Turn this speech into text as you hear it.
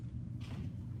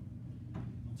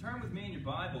Turn with me in your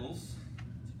Bibles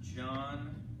to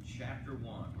John chapter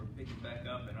 1. We're picking back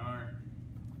up in our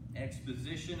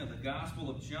exposition of the Gospel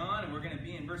of John, and we're going to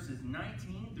be in verses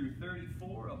 19 through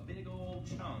 34, a big old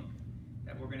chunk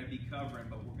that we're going to be covering,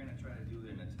 but we're going to try to do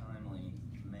it in a timely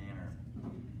manner.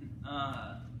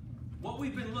 What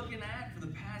we've been looking at for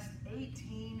the past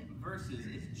 18 verses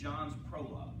is John's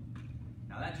prologue.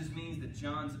 Now that just means that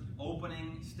John's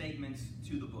opening statements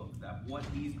to the book, that what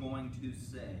he's going to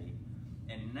say.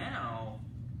 And now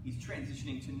he's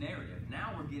transitioning to narrative.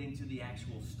 Now we're getting to the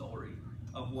actual story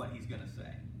of what he's going to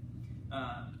say.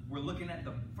 We're looking at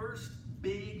the first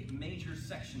big major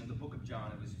section of the book of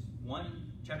John. It was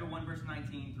chapter 1, verse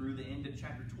 19 through the end of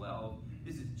chapter 12.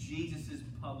 This is Jesus'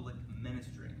 public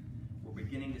ministry. We're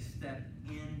beginning to step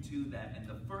into that. And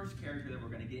the first character that we're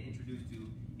going to get introduced to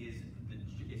is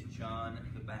John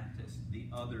the Baptist, the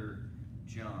other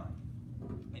John.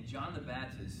 And John the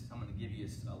Baptist, I'm going to give you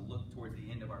a look towards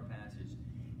the end of our passage.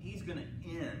 He's going to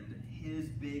end his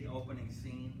big opening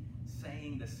scene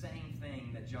saying the same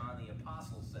thing that John the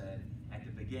Apostle said at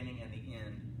the beginning and the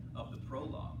end of the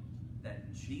prologue,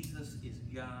 that Jesus is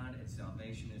God and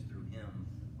salvation is through him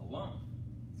alone.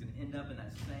 He's going to end up in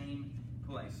that same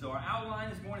place. So our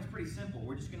outline this morning is pretty simple.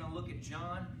 We're just going to look at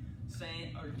John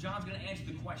John's going to answer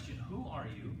the question, who are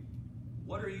you?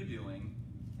 What are you doing?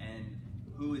 And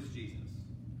who is Jesus?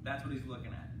 That's what he's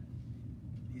looking at.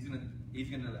 He's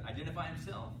going to identify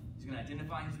himself. He's going to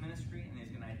identify his ministry, and he's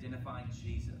going to identify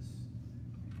Jesus.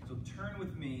 So turn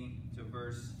with me to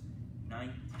verse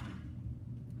 19.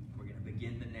 We're going to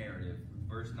begin the narrative,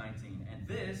 verse 19. And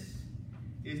this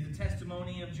is the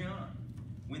testimony of John,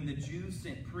 when the Jews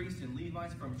sent priests and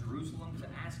Levites from Jerusalem to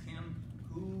ask him,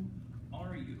 "Who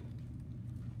are you?"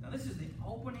 Now this is the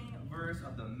opening verse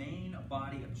of the main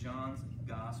body of John's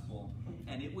gospel,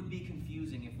 and it would be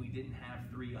confusing if we didn't have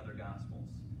three other gospels.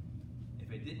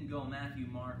 If it didn't go Matthew,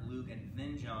 Mark, Luke, and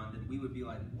then John, then we would be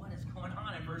like, what is going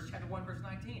on in chapter 1, verse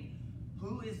 19?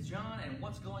 Who is John, and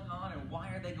what's going on, and why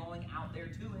are they going out there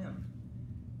to him?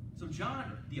 So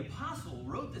John, the apostle,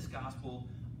 wrote this gospel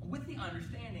with the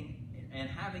understanding, and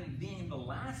being the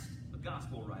last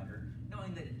gospel writer,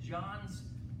 knowing that John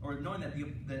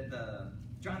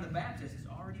the Baptist has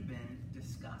already been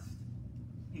discussed.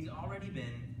 He's already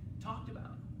been talked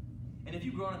about. And if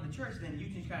you've grown up in the church, then you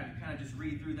can kind of just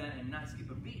read through that and not skip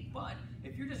a beat. But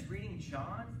if you're just reading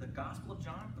John, the Gospel of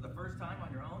John, for the first time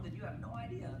on your own, then you have no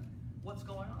idea what's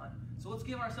going on. So let's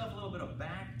give ourselves a little bit of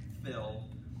backfill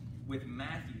with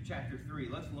Matthew chapter 3.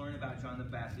 Let's learn about John the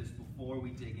Baptist before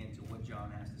we dig into what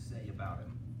John has to say about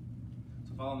him.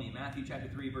 So follow me, Matthew chapter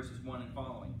 3, verses 1 and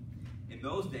following. In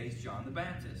those days, John the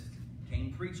Baptist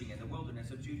came preaching in the wilderness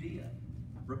of Judea,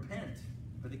 "Repent,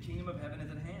 for the kingdom of heaven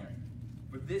is at hand.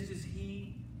 For this is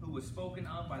he who was spoken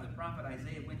of by the prophet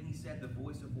Isaiah when he said, the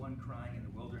voice of one crying in the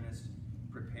wilderness,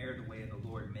 prepare the way of the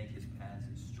Lord, make his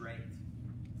paths straight."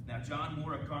 Now John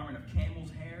wore a garment of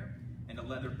camel's hair and a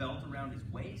leather belt around his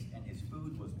waist, and his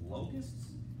food was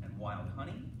locusts and wild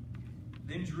honey.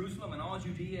 Then Jerusalem and all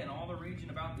Judea and all the region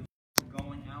about the were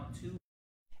going out to,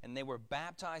 and they were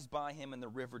baptized by him in the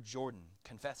river Jordan,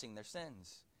 confessing their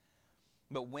sins.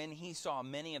 But when he saw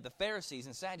many of the Pharisees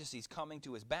and Sadducees coming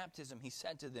to his baptism, he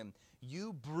said to them,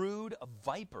 "You brood of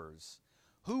vipers,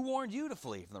 who warned you to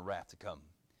flee from the wrath to come?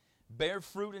 Bear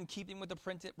fruit in keeping with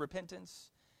the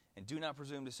repentance, and do not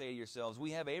presume to say to yourselves,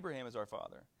 we have Abraham as our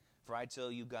father. For I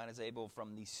tell you, God is able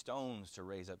from these stones to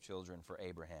raise up children for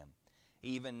Abraham.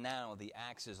 Even now the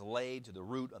axe is laid to the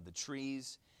root of the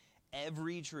trees.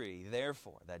 Every tree,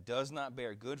 therefore, that does not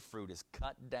bear good fruit is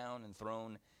cut down and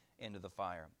thrown into the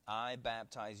fire. I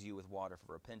baptize you with water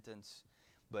for repentance,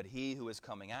 but he who is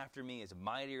coming after me is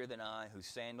mightier than I, whose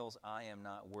sandals I am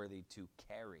not worthy to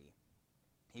carry.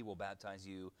 He will baptize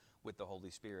you with the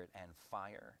Holy Spirit and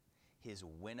fire. His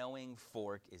winnowing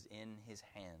fork is in his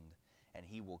hand, and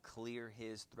he will clear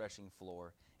his threshing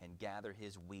floor and gather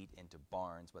his wheat into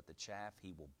barns, but the chaff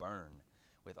he will burn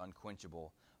with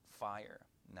unquenchable fire."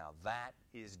 Now that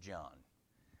is John.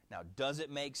 Now does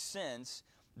it make sense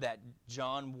that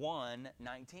John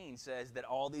 1:19 says that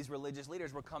all these religious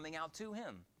leaders were coming out to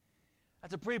him?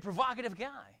 That's a pretty provocative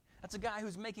guy. That's a guy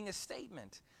who's making a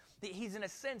statement. He's, in a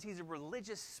sense, he's a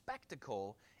religious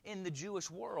spectacle in the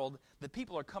Jewish world that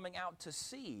people are coming out to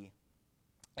see.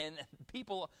 And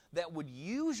people that would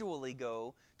usually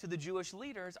go to the Jewish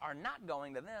leaders are not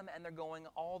going to them, and they're going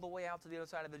all the way out to the other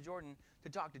side of the Jordan to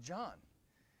talk to John.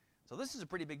 So this is a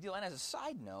pretty big deal. And as a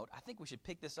side note, I think we should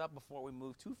pick this up before we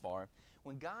move too far.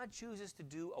 When God chooses to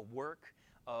do a work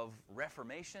of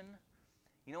reformation,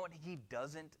 you know what he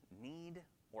doesn't need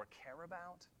or care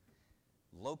about?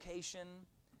 Location,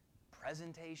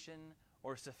 presentation,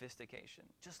 or sophistication.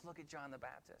 Just look at John the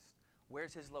Baptist.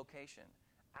 Where's his location?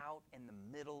 Out in the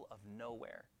middle of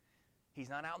nowhere. He's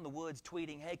not out in the woods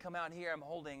tweeting, hey, come out here, I'm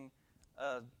holding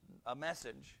a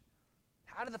message.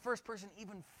 How did the first person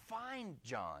even find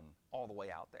John all the way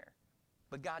out there?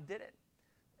 But God did it.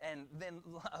 And then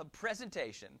a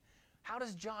presentation. How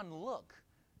does John look?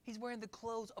 He's wearing the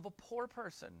clothes of a poor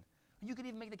person. You could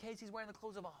even make the case he's wearing the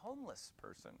clothes of a homeless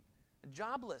person, a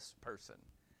jobless person.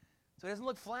 So he doesn't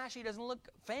look flashy, he doesn't look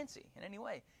fancy in any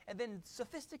way. And then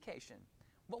sophistication.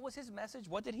 What was his message?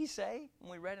 What did he say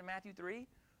when we read in Matthew 3?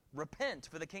 Repent,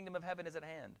 for the kingdom of heaven is at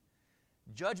hand.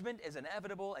 Judgment is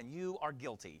inevitable and you are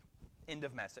guilty. End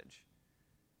of message.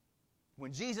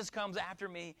 When Jesus comes after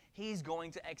me, he's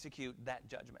going to execute that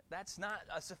judgment. That's not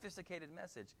a sophisticated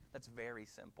message. That's very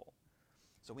simple.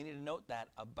 So we need to note that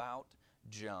about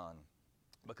John,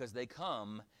 because they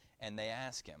come and they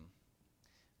ask him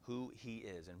who he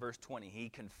is. In verse 20, he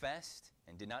confessed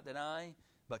and did not deny,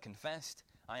 but confessed,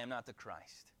 I am not the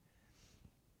Christ.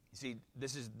 You see,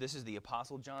 this is the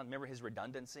Apostle John. Remember his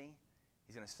redundancy?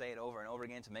 He's going to say it over and over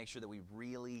again to make sure that we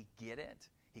really get it.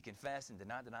 He confessed and did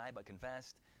not deny, but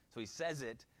confessed. So he says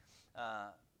it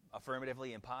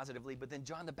affirmatively and positively. But then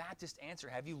John the Baptist answer,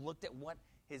 have you looked at what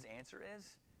his answer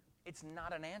is? It's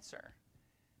not an answer.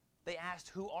 They asked,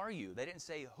 who are you? They didn't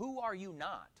say, who are you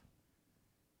not?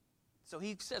 So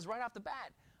he says right off the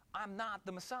bat, I'm not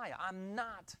the Messiah. I'm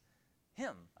not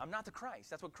him. I'm not the Christ.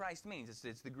 That's what Christ means.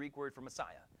 It's the Greek word for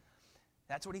Messiah.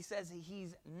 That's what he says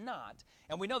he's not.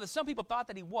 And we know that some people thought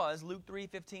that he was. Luke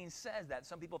 3:15 says that.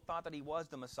 Some people thought that he was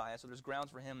the Messiah, so there's grounds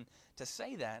for him to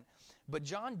say that. But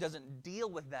John doesn't deal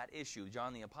with that issue,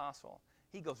 John the Apostle.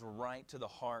 He goes right to the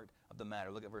heart of the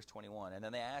matter. Look at verse 21. And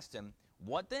then they asked him,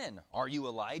 what then? Are you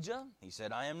Elijah? He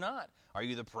said, I am not. Are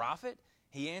you the prophet?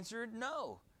 He answered,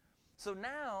 no. So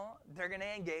now they're going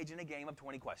to engage in a game of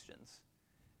 20 questions,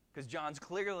 because John's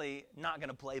clearly not going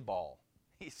to play ball.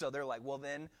 So they're like, well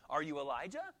then, are you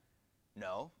Elijah?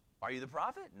 No. Are you the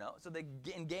prophet? No. So they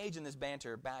engage in this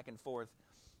banter back and forth.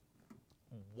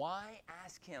 Why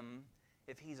ask him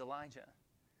if he's Elijah?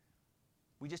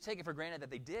 We just take it for granted that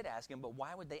they did ask him, but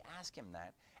why would they ask him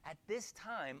that? At this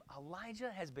time, Elijah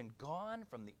has been gone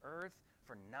from the earth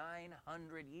for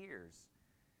 900 years.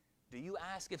 Do you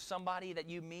ask if somebody that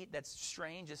you meet that's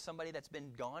strange is somebody that's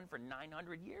been gone for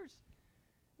 900 years?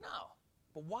 No.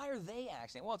 But why are they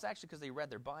asking? Well, it's actually because they read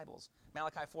their Bibles.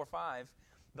 Malachi 4:5,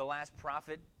 the last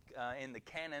prophet in the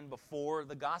canon before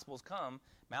the Gospels come,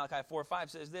 Malachi 4:5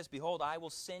 says this, behold, I will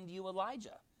send you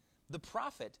Elijah, the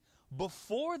prophet,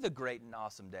 before the great and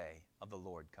awesome day of the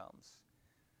Lord comes.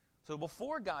 So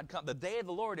before God comes, the day of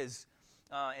the Lord is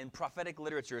in prophetic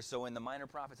literature, so in the minor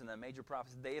prophets and the major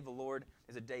prophets, the day of the Lord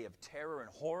is a day of terror and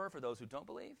horror for those who don't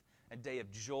believe, a day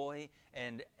of joy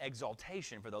and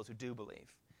exaltation for those who do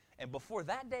believe. And before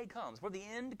that day comes, before the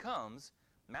end comes,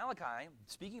 Malachi,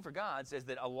 speaking for God, says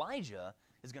that Elijah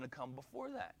is going to come before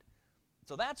that.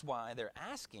 So that's why they're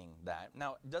asking that.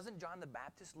 Now, doesn't John the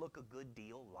Baptist look a good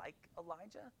deal like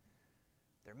Elijah?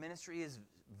 Their ministry is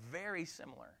very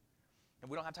similar. And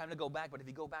we don't have time to go back, but if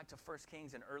you go back to 1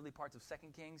 Kings and early parts of 2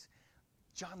 Kings,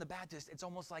 John the Baptist, it's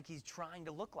almost like he's trying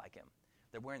to look like him.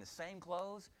 They're wearing the same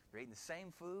clothes, they're eating the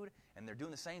same food, and they're doing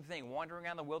the same thing, wandering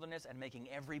around the wilderness and making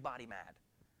everybody mad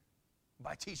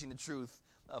by teaching the truth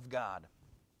of God.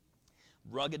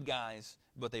 Rugged guys,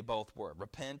 but they both were.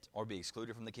 Repent or be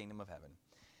excluded from the kingdom of heaven.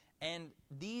 And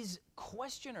these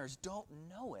questioners don't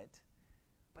know it,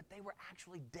 but they were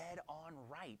actually dead on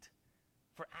right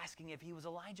for asking if he was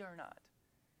Elijah or not.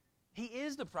 He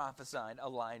is the prophesied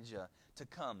Elijah to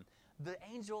come. The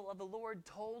angel of the Lord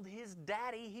told his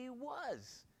daddy he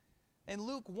was. In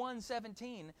Luke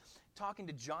 1:17, talking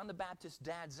to John the Baptist's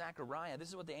dad, Zechariah, this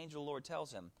is what the angel of the Lord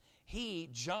tells him. He,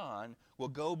 John, will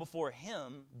go before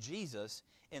him, Jesus,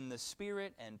 in the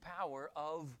spirit and power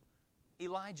of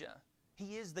Elijah.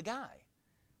 He is the guy.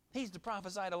 He's the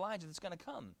prophesied Elijah that's going to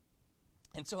come.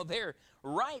 And so they're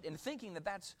right in thinking that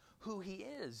that's who he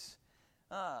is.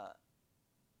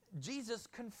 Jesus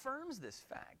confirms this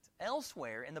fact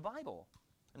elsewhere in the Bible.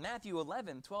 In Matthew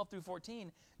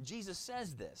 11:12-14, Jesus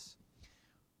says this.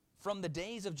 From the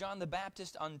days of John the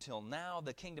Baptist until now,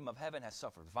 the kingdom of heaven has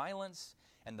suffered violence,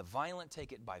 and the violent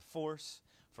take it by force.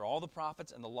 For all the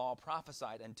prophets and the law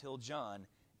prophesied until John.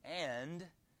 And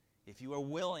if you are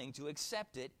willing to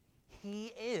accept it, he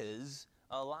is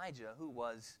Elijah who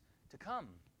was to come.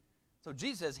 So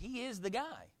Jesus says he is the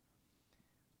guy.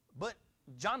 But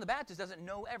John the Baptist doesn't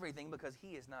know everything because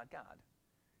he is not God.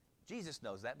 Jesus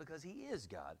knows that because he is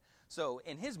God. So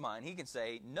in his mind, he can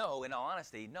say, no, in all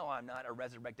honesty, no, I'm not a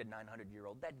resurrected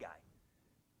 900-year-old dead guy.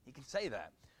 He can say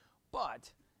that.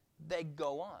 But they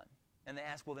go on and they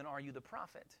ask, well, then are you the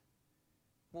prophet?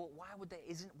 Well, why would they?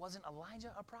 Wasn't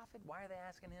Elijah a prophet? Why are they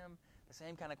asking him the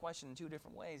same kind of question in two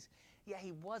different ways? Yeah,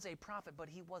 he was a prophet, but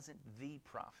he wasn't the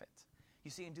prophet.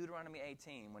 You see in Deuteronomy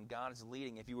 18, when God is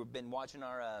leading, if you've been watching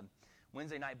our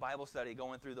Wednesday night Bible study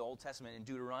going through the Old Testament in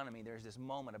Deuteronomy, there's this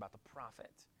moment about the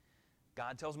prophet.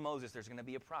 God tells Moses there's going to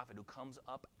be a prophet who comes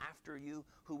up after you,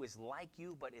 who is like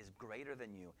you, but is greater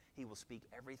than you. He will speak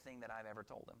everything that I've ever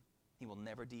told him. He will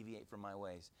never deviate from my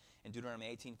ways. In Deuteronomy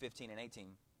 18, 15, and 18,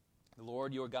 the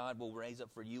Lord your God will raise up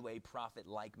for you a prophet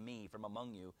like me from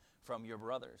among you, from your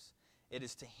brothers. It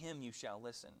is to him you shall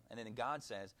listen. And then God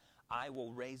says, I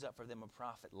will raise up for them a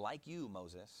prophet like you,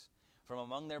 Moses, from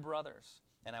among their brothers.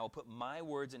 And I will put my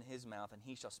words in his mouth, and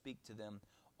he shall speak to them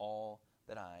all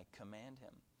that I command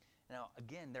him. Now,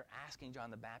 again, they're asking John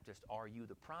the Baptist, are you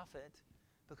the prophet?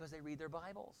 Because they read their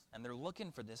Bibles, and they're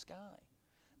looking for this guy.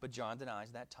 But John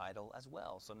denies that title as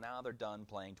well. So now they're done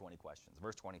playing 20 questions.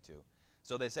 Verse 22.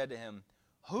 So they said to him,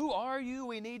 who are you?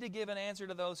 We need to give an answer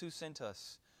to those who sent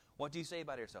us. What do you say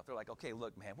about yourself? They're like, okay,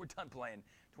 look, man, we're done playing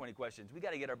 20 questions. We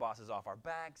got to get our bosses off our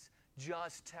backs.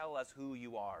 Just tell us who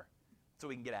you are so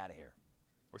we can get out of here.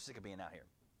 We're sick of being out here.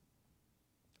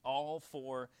 All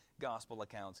four gospel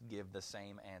accounts give the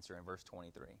same answer in verse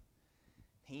 23.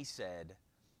 He said,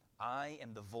 I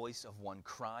am the voice of one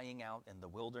crying out in the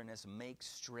wilderness, make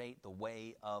straight the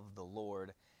way of the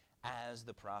Lord, as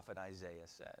the prophet Isaiah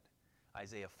said.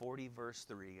 Isaiah 40 verse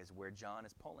 3 is where John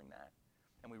is pulling that.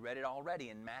 And we read it already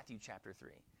in Matthew chapter 3.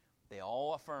 They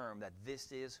all affirm that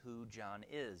this is who John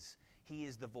is. He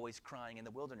is the voice crying in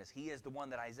the wilderness. He is the one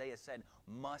that Isaiah said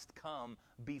must come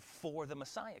before the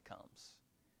Messiah comes.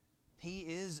 He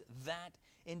is that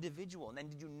individual. And then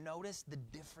did you notice the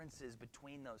differences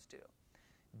between those two?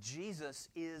 Jesus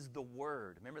is the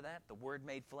Word. Remember that? The Word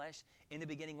made flesh. In the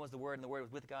beginning was the Word, and the Word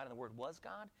was with God, and the Word was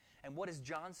God. And what does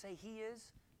John say he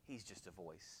is? He's just a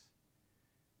voice.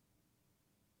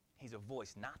 He's a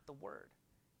voice, not the Word.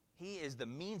 He is the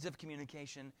means of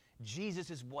communication. Jesus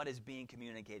is what is being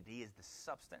communicated. He is the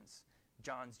substance.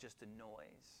 John's just a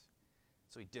noise.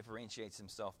 So he differentiates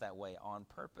himself that way on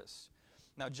purpose.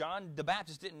 Now, John the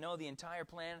Baptist didn't know the entire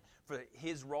plan for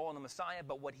his role in the Messiah,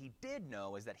 but what he did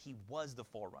know is that he was the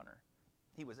forerunner.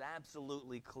 He was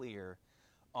absolutely clear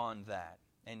on that.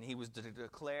 And he was to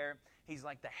declare, he's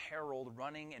like the herald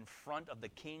running in front of the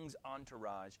king's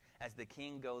entourage as the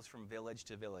king goes from village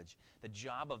to village. The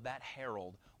job of that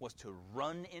herald was to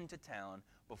run into town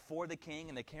before the king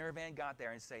and the caravan got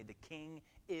there and say, the king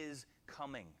is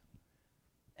coming.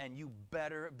 And you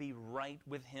better be right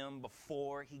with him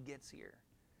before he gets here.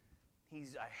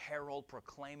 He's a herald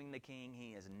proclaiming the king.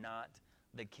 He is not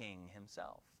the king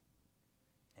himself.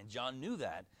 And John knew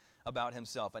that about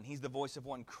himself. And he's the voice of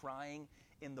one crying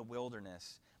in the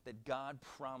wilderness that God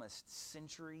promised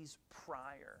centuries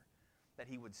prior that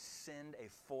he would send a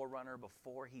forerunner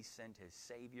before he sent his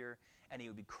Savior, and he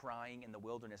would be crying in the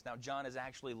wilderness. Now, John is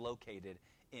actually located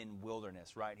in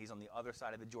wilderness, right? He's on the other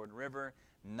side of the Jordan River,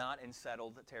 not in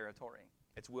settled territory.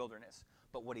 It's wilderness.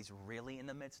 But what he's really in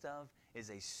the midst of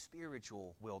is a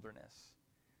spiritual wilderness.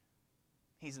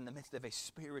 He's in the midst of a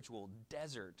spiritual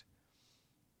desert.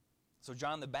 So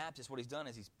John the Baptist, what he's done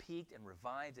is he's piqued and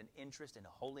revived an interest in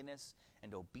holiness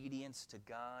and obedience to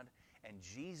God. And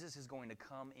Jesus is going to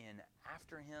come in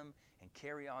after him and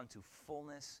carry on to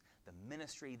fullness the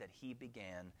ministry that he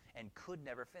began and could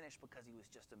never finish because he was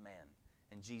just a man.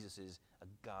 And Jesus is a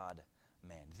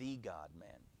God-man, the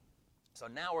God-man. So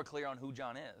now we're clear on who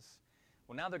John is.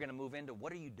 Well, now they're going to move into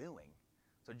what are you doing?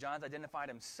 So John's identified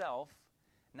himself.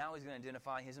 Now he's going to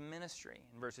identify his ministry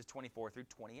in verses 24 through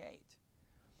 28.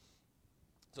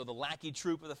 So the lackey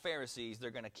troop of the Pharisees, they're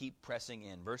going to keep pressing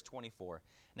in. Verse 24.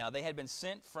 Now they had been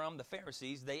sent from the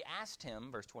Pharisees. They asked him,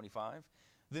 verse 25,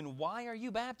 then why are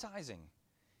you baptizing?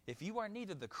 If you are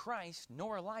neither the Christ,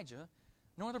 nor Elijah,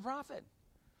 nor the prophet.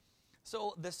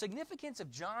 So the significance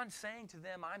of John saying to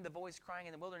them, I'm the voice crying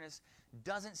in the wilderness,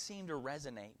 doesn't seem to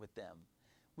resonate with them.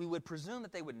 We would presume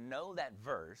that they would know that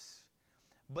verse,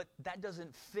 but that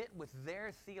doesn't fit with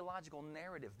their theological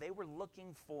narrative. They were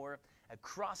looking for a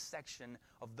cross-section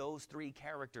of those three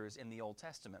characters in the Old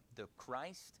Testament, the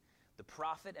Christ, the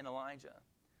prophet, and Elijah,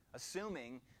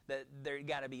 assuming that they're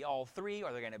got to be all three,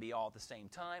 or they're going to be all at the same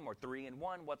time, or three in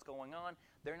one. What's going on?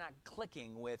 They're not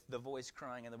clicking with the voice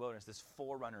crying in the wilderness, this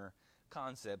forerunner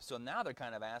concept. So now they're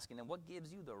kind of asking them, what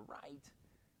gives you the right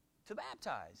to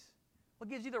baptize? What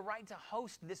gives you the right to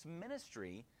host this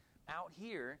ministry out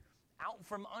here, out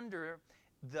from under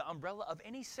the umbrella of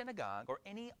any synagogue or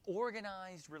any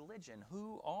organized religion?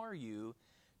 Who are you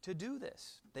to do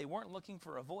this? They weren't looking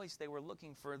for a voice. They were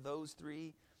looking for those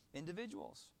three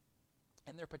individuals.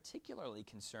 and they're particularly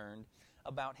concerned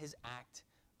about his act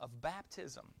of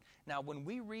baptism. Now, when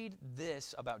we read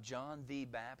this about John the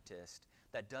Baptist,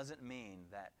 that doesn't mean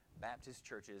that Baptist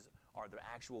churches are the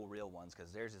actual real ones,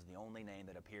 because theirs is the only name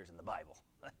that appears in the Bible.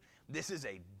 This is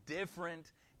a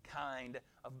different kind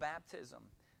of baptism.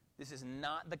 This is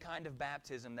not the kind of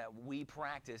baptism that we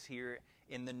practice here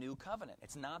in the New Covenant.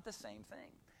 It's not the same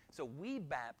thing. So we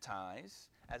baptize,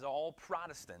 as all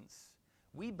Protestants,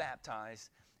 we baptize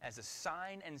as a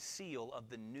sign and seal of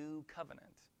the New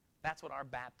Covenant. That's what our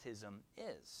baptism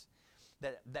is.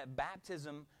 That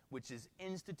baptism, which is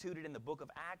instituted in the book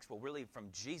of Acts, well, really from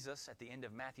Jesus at the end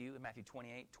of Matthew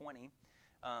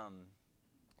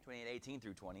 28:18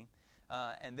 through 20.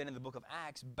 And then in the book of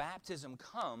Acts, baptism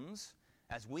comes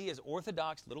as we as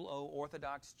Orthodox, little o,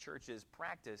 Orthodox churches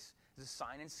practice as a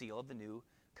sign and seal of the New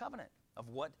Covenant, of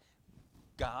what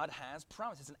God has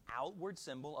promised. It's an outward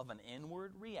symbol of an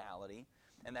inward reality,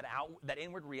 and that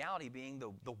inward reality being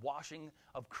the washing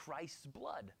of Christ's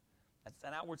blood. That's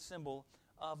an outward symbol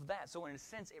of that. So in a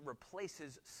sense, it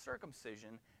replaces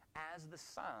circumcision as the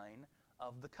sign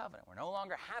of the covenant. We're no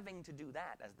longer having to do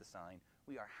that as the sign.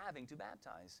 We are having to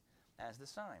baptize as the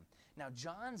sign. Now,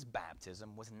 John's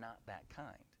baptism was not that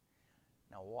kind.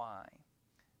 Now, why?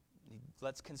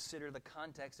 Let's consider the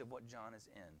context of what John is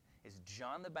in. Is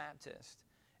John the Baptist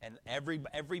and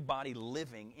everybody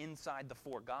living inside the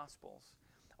four Gospels,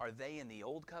 are they in the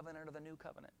Old Covenant or the New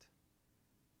Covenant?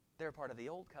 They're a part of the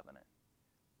Old Covenant.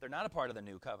 They're not a part of the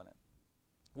New Covenant.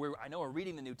 I know we're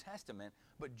reading the New Testament,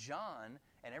 but John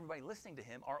and everybody listening to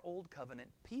him are Old Covenant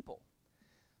people.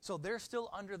 So they're still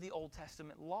under the Old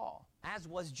Testament law, as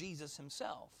was Jesus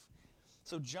himself.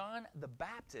 So John the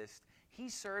Baptist, he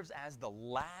serves as the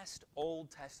last Old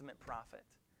Testament prophet.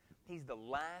 He's the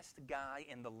last guy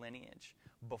in the lineage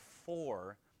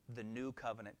before the New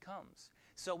Covenant comes.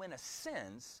 So in a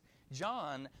sense,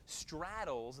 John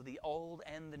straddles the Old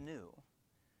and the New.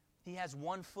 He has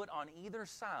one foot on either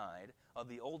side of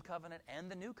the Old Covenant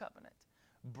and the New Covenant,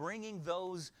 bringing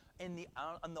those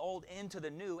on the Old into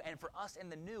the New. And for us in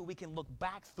the New, we can look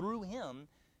back through him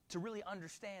to really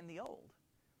understand the Old.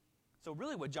 So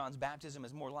really what John's baptism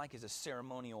is more like is a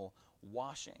ceremonial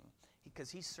washing,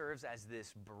 because he serves as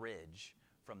this bridge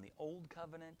from the Old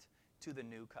Covenant to the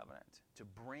New Covenant, to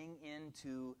bring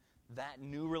into that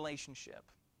new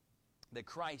relationship that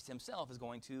Christ himself is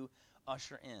going to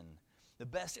usher in. The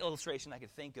best illustration I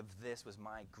could think of this was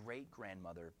my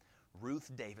great-grandmother,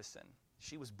 Ruth Davison.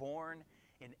 She was born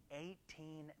in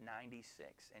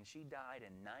 1896, and she died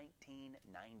in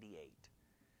 1998.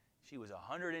 She was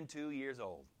 102 years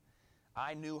old.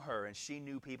 I knew her, and she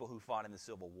knew people who fought in the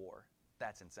Civil War.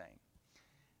 That's insane.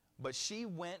 But she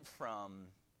went from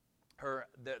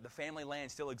the family land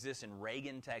still exists in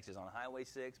Reagan, Texas, on Highway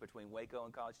 6 between Waco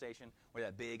and College Station, where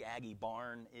that big Aggie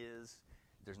barn is.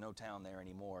 There's no town there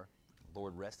anymore.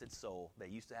 Lord rest its soul. They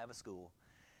used to have a school.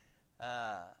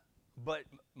 But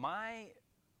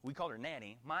we called her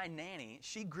Nanny. My nanny,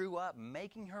 she grew up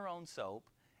making her own soap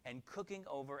and cooking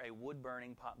over a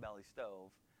wood-burning potbelly stove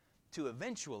to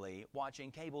eventually watching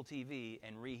cable TV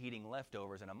and reheating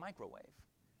leftovers in a microwave.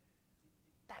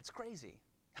 That's crazy.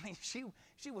 I mean,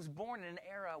 she was born in an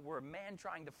era where man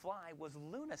trying to fly was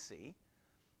lunacy,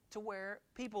 to where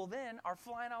people then are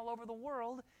flying all over the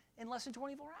world in less than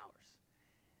 24 hours.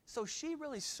 So she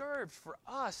really served for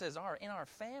us in our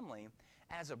family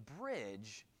as a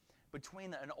bridge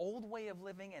between an old way of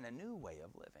living and a new way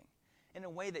of living, in a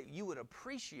way that you would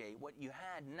appreciate what you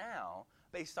had now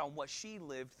based on what she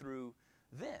lived through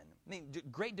then. I mean, the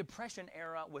Great Depression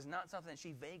era was not something that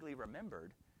she vaguely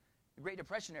remembered. The Great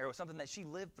Depression era was something that she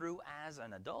lived through as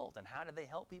an adult. And how did they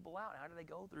help people out? How did they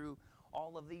go through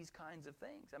all of these kinds of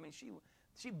things? I mean,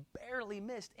 she barely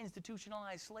missed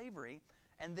institutionalized slavery,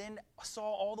 and then saw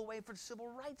all the way for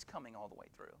civil rights coming all the way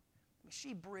through. I mean,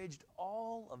 she bridged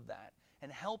all of that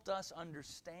and helped us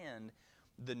understand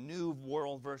the new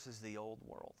world versus the old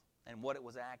world and what it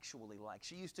was actually like.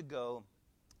 She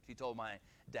told my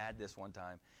dad this one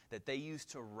time, that they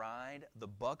used to ride the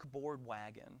buckboard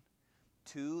wagon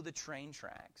to the train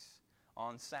tracks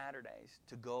on Saturdays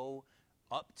to go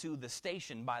up to the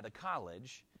station by the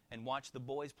college and watch the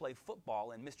boys play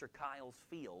football in Mr. Kyle's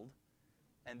field,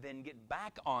 and then get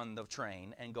back on the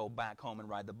train and go back home and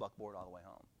ride the buckboard all the way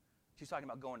home. She's talking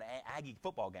about going to Aggie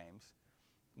football games,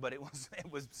 but it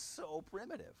was so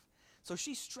primitive. So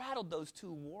she straddled those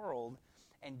two worlds,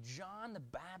 and John the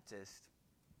Baptist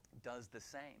does the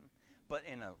same, but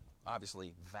in a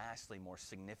obviously vastly more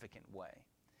significant way,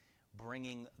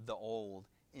 bringing the old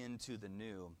into the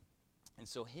new. And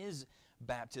so his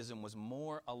baptism was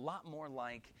a lot more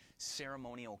like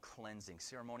ceremonial cleansing,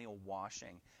 ceremonial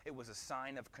washing. It was a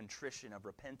sign of contrition, of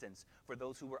repentance for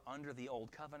those who were under the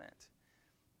old covenant.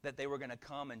 That they were going to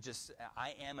come and just,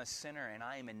 I am a sinner and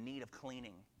I am in need of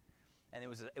cleaning. And it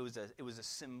was a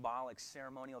symbolic,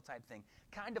 ceremonial type thing.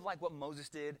 Kind of like what Moses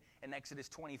did in Exodus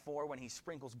 24 when he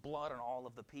sprinkles blood on all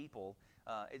of the people.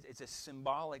 It's a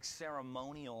symbolic,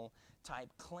 ceremonial type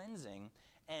cleansing.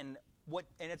 And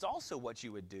it's also what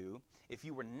you would do if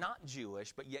you were not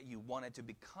Jewish, but yet you wanted to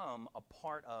become a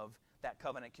part of that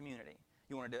covenant community.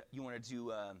 You wanted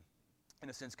to in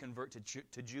a sense, convert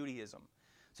to Judaism.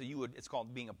 So it's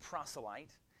called being a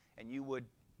proselyte, and you would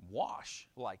wash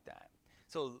like that.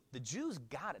 So the Jews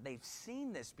got it. They've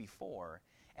seen this before,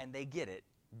 and they get it.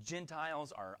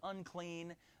 Gentiles are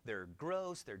unclean, they're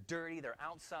gross, they're dirty, they're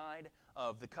outside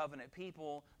of the covenant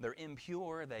people, they're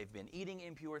impure, they've been eating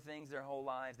impure things their whole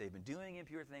lives, they've been doing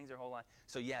impure things their whole life.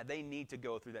 So yeah, they need to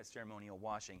go through that ceremonial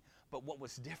washing. But what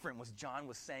was different was John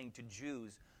was saying to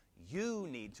Jews, you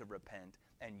need to repent,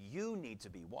 and you need to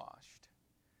be washed.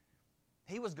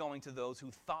 He was going to those who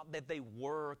thought that they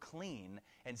were clean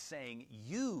and saying,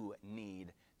 you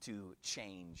need to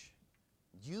change.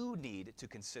 You need to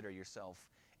consider yourself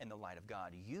in the light of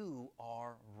God. You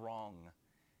are wrong.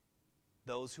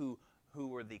 Those who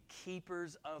were the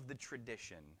keepers of the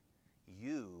tradition,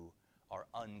 you are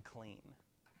unclean.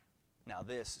 Now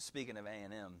this, speaking of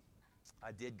A&M,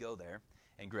 I did go there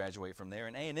and graduate from there.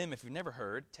 And A&M, if you've never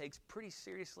heard, takes pretty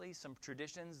seriously some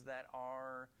traditions that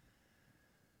are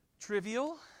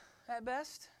trivial at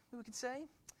best, we could say.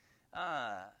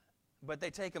 But they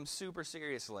take them super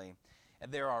seriously.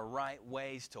 And there are right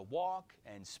ways to walk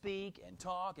and speak and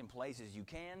talk and places you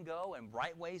can go and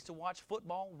right ways to watch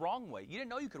football, wrong way. You didn't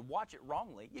know you could watch it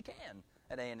wrongly. You can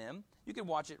at A&M. You can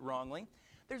watch it wrongly.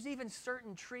 There's even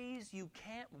certain trees you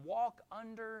can't walk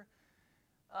under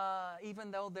even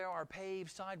though there are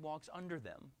paved sidewalks under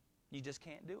them. You just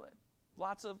can't do it.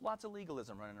 Lots of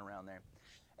legalism running around there.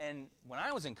 And when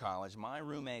I was in college, my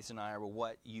roommates and I were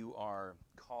what you are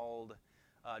called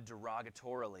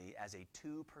derogatorily as a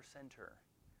 2%er.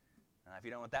 Now, if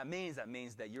you don't know what that means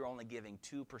that you're only giving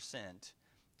 2%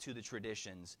 to the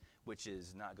traditions, which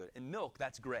is not good. And milk,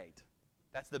 that's great.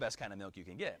 That's the best kind of milk you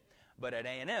can get. But at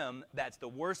A&M, that's the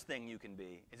worst thing you can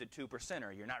be, is a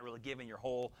 2%er. You're not really giving your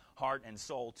whole heart and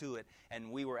soul to it.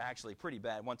 And we were actually pretty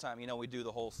bad. One time, we do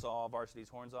the whole saw varsity's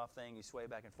horns off thing. You sway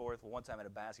back and forth. Well, one time at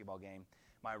a basketball game,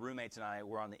 my roommates and I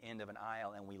were on the end of an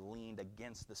aisle, and we leaned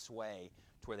against the sway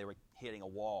to where they were hitting a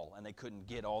wall, and they couldn't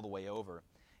get all the way over.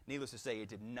 Needless to say, it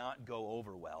did not go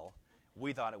over well.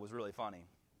 We thought it was really funny.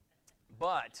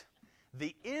 But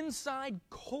the inside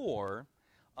core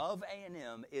of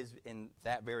A&M is in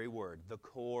that very word, the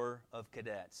Corps of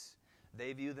Cadets.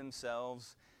 They view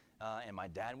themselves, and my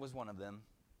dad was one of them,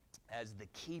 as the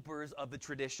keepers of the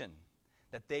tradition.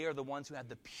 That they are the ones who have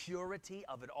the purity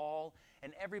of it all.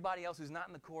 And everybody else who's not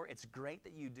in the Corps, it's great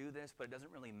that you do this, but it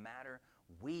doesn't really matter.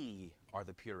 We are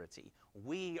the purity.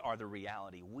 We are the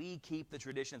reality. We keep the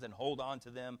traditions and hold on to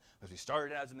them. Because we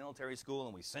started out as a military school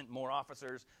and we sent more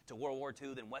officers to World War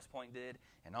II than West Point did,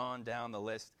 and on down the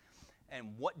list.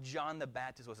 And what John the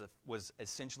Baptist was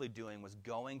essentially doing was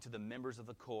going to the members of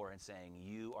the Corps and saying,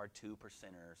 you are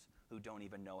 2%ers who don't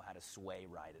even know how to sway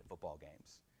right at football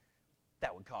games.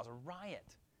 That would cause a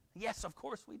riot. Yes, of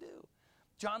course we do.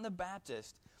 John the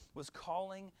Baptist was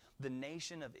calling the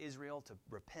nation of Israel to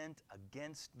repent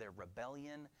against their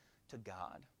rebellion to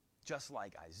God. Just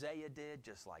like Isaiah did,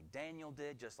 just like Daniel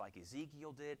did, just like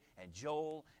Ezekiel did, and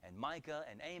Joel, and Micah,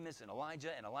 and Amos, and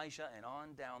Elijah, and Elisha, and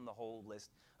on down the whole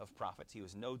list of prophets. He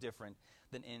was no different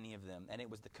than any of them. And it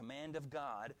was the command of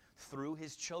God through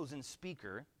his chosen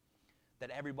speaker that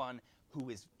everyone who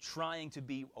is trying to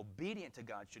be obedient to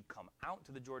God should come out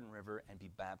to the Jordan River and be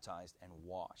baptized and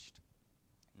washed.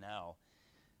 Now,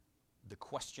 the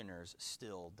questioners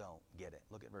still don't get it.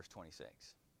 Look at verse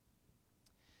 26.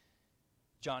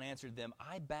 John answered them,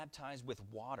 I baptize with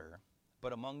water,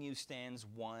 but among you stands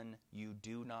one you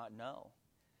do not know.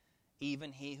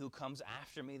 Even he who comes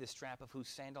after me, the strap of whose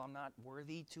sandal I'm not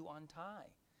worthy to untie.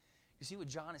 You see what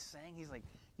John is saying? He's like,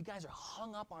 you guys are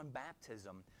hung up on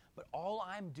baptism, but all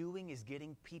I'm doing is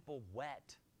getting people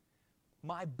wet.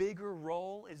 My bigger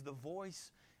role is the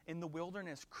voice in the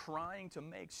wilderness crying to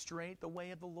make straight the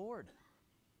way of the Lord.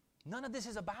 None of this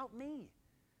is about me.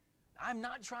 I'm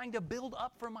not trying to build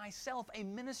up for myself a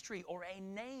ministry or a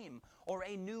name or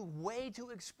a new way to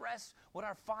express what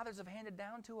our fathers have handed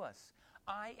down to us.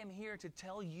 I am here to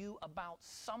tell you about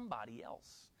somebody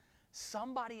else.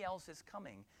 Somebody else is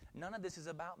coming. None of this is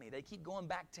about me. They keep going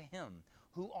back to him.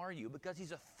 Who are you? Because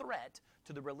he's a threat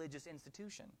to the religious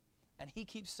institution. And he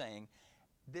keeps saying,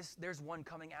 there's one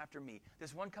coming after me.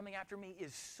 This one coming after me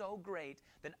is so great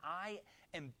that I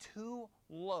am too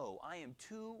low. I am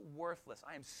too worthless.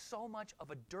 I am so much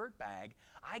of a dirtbag,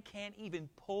 I can't even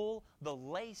pull the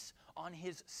lace on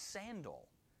his sandal.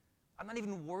 I'm not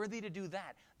even worthy to do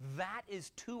that. That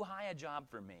is too high a job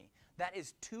for me. That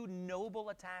is too noble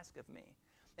a task of me.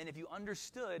 And if you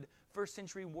understood first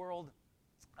century world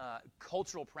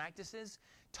cultural practices,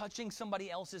 touching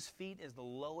somebody else's feet is the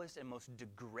lowest and most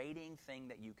degrading thing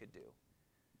that you could do.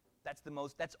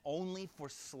 That's only for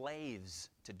slaves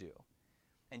to do.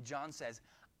 And John says,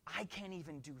 I can't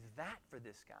even do that for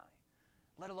this guy,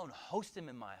 let alone host him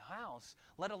in my house,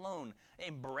 let alone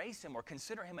embrace him or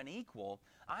consider him an equal.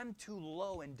 I'm too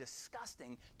low and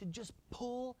disgusting to just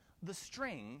pull the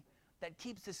string that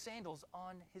keeps his sandals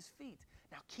on his feet.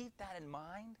 Now keep that in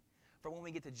mind for when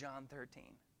we get to John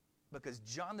 13. Because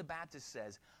John the Baptist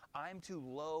says, I'm too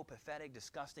low, pathetic,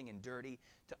 disgusting, and dirty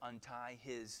to untie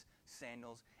his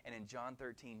sandals. And in John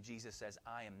 13, Jesus says,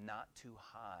 I am not too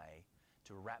high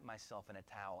to wrap myself in a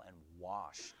towel and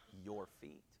wash your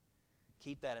feet.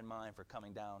 Keep that in mind for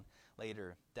coming down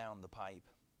later down the pipe.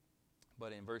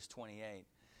 But in verse 28,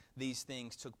 these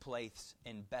things took place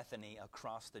in Bethany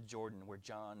across the Jordan where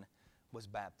John was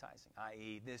baptizing,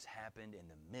 i.e., this happened in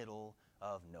the middle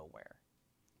of nowhere.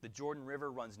 The Jordan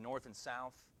River runs north and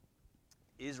south.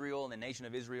 Israel and the nation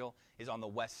of Israel is on the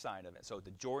west side of it. So the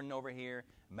Jordan over here,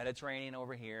 Mediterranean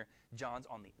over here. John's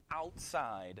on the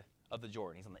outside of the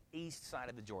Jordan. He's on the east side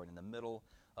of the Jordan, in the middle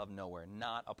of nowhere,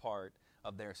 not a part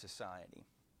of their society.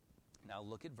 Now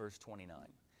look at verse 29.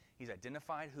 He's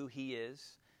identified who he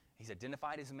is. He's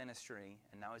identified his ministry,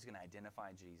 and now he's going to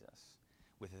identify Jesus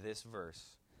with this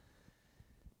verse.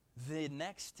 The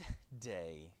next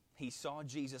day, he saw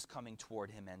Jesus coming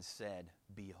toward him and said,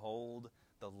 Behold,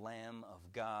 the Lamb of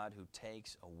God who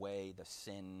takes away the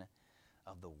sin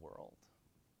of the world.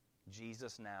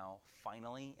 Jesus now,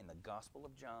 finally, in the Gospel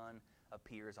of John,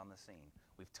 appears on the scene.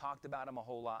 We've talked about him a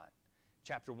whole lot.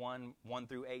 Chapter 1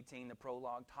 through 18, the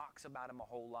prologue, talks about him a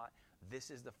whole lot.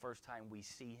 This is the first time we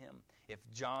see him. If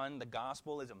John, the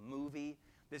Gospel, is a movie,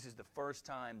 this is the first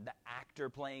time the actor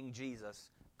playing Jesus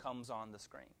comes on the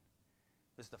screen.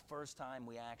 This is the first time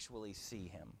we actually see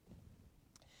him.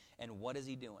 And what is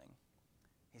he doing?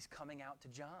 He's coming out to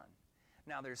John.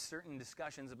 Now, there's certain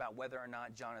discussions about whether or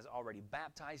not John has already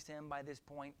baptized him by this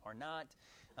point or not.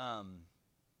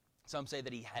 Some say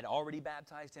that he had already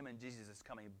baptized him and Jesus is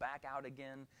coming back out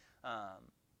again.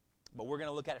 But we're going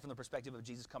to look at it from the perspective of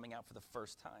Jesus coming out for the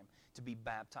first time to be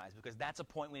baptized, because that's a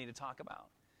point we need to talk about.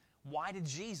 Why did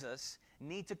Jesus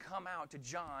need to come out to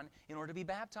John in order to be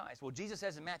baptized? Well, Jesus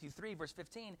says in Matthew 3, verse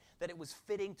 15, that it was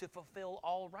fitting to fulfill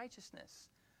all righteousness.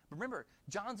 Remember,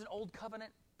 John's an Old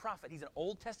Covenant prophet. He's an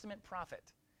Old Testament prophet.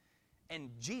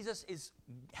 And Jesus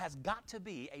has got to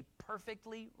be a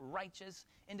perfectly righteous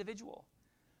individual.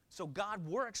 So God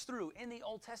works through, in the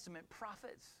Old Testament,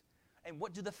 prophets. And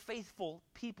what do the faithful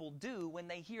people do when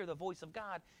they hear the voice of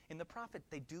God in the prophet?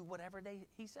 They do whatever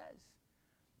he says.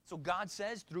 So God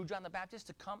says through John the Baptist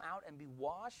to come out and be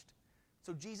washed.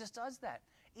 So Jesus does that,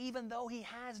 even though he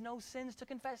has no sins to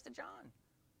confess to John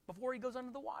before he goes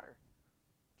under the water.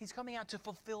 He's coming out to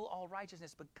fulfill all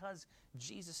righteousness because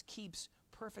Jesus keeps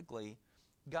perfectly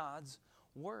God's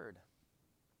word.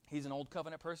 He's an old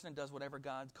covenant person and does whatever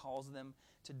God calls them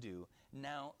to do.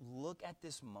 Now, look at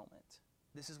this moment.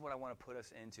 This is what I want to put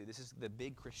us into. This is the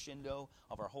big crescendo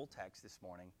of our whole text this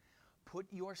morning. Put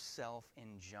yourself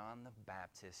in John the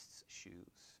Baptist's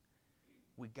shoes.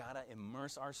 We got to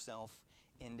immerse ourselves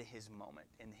into his moment,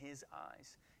 in his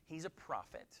eyes. He's a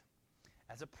prophet.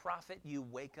 As a prophet, you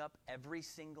wake up every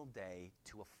single day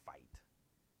to a fight.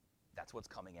 That's what's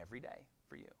coming every day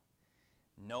for you.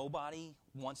 Nobody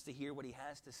wants to hear what he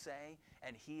has to say,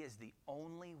 and he is the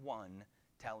only one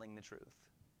telling the truth.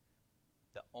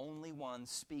 The only one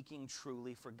speaking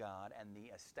truly for God, and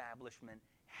the establishment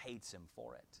hates him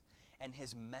for it. And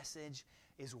his message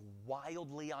is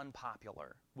wildly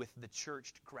unpopular with the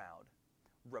churched crowd.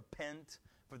 Repent,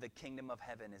 for the kingdom of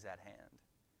heaven is at hand.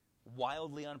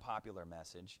 Wildly unpopular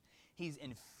message. He's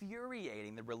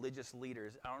infuriating the religious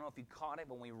leaders. I don't know if you caught it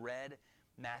when we read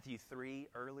Matthew 3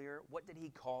 earlier. What did he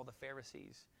call the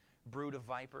Pharisees? Brood of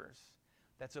vipers.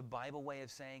 That's a Bible way of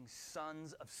saying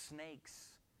sons of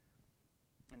snakes.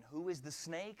 And who is the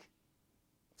snake?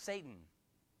 Satan.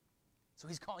 So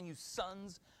he's calling you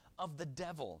sons of the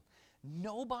devil.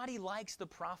 Nobody likes the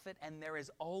prophet, and there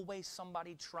is always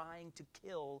somebody trying to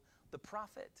kill the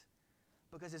prophet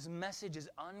because his message is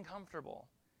uncomfortable.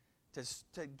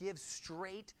 To give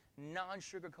straight,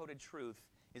 non-sugar-coated truth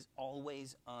is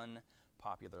always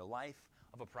unpopular. Life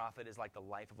of a prophet is like the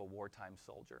life of a wartime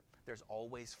soldier. There's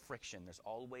always friction. There's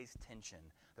always tension.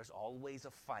 There's always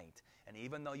a fight. And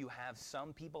even though you have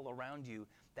some people around you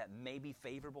that may be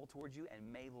favorable towards you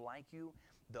and may like you,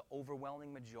 the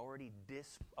overwhelming majority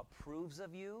disapproves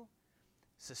of you,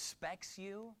 suspects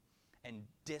you, and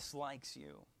dislikes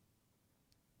you.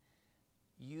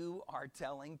 You are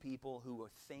telling people who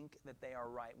think that they are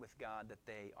right with God that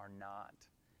they are not.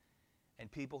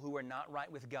 And people who are not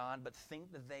right with God but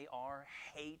think that they are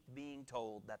hate being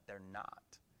told that they're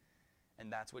not.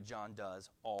 And that's what John does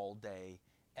all day,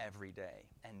 every day.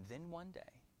 And then one day,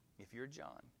 if you're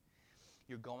John,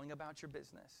 you're going about your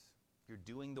business. You're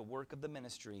doing the work of the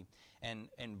ministry. And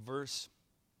in verse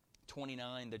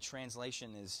 29, the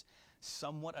translation is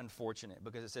somewhat unfortunate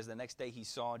because it says the next day he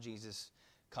saw Jesus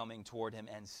coming toward him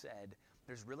and said,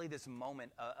 there's really this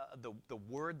moment, the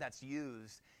word that's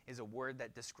used is a word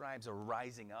that describes a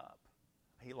rising up.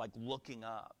 He like looking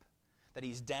up. That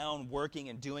he's down working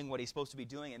and doing what he's supposed to be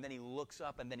doing, and then he looks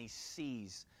up and then he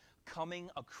sees coming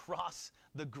across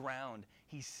the ground.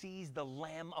 He sees the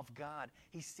Lamb of God.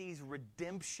 He sees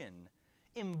redemption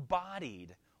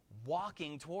embodied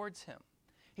walking towards him.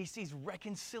 He sees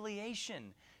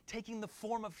reconciliation taking the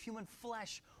form of human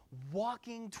flesh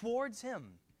walking towards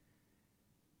him.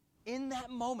 In that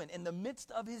moment, in the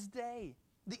midst of his day,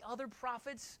 the other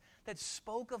prophets that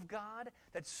spoke of God,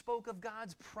 that spoke of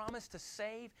God's promise to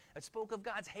save, that spoke of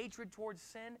God's hatred towards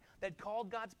sin, that called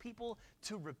God's people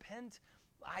to repent,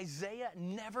 Isaiah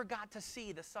never got to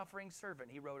see the suffering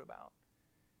servant he wrote about.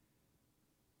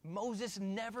 Moses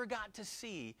never got to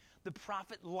see the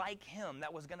prophet like him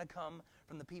that was going to come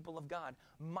from the people of God.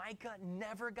 Micah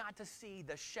never got to see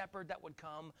the shepherd that would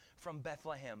come from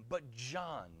Bethlehem. But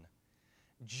John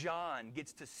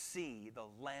gets to see the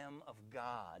Lamb of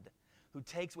God who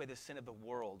takes away the sin of the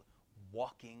world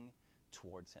walking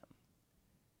towards him.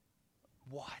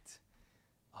 What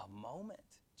a moment.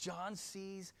 John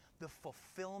sees the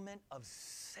fulfillment of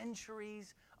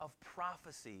centuries of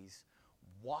prophecies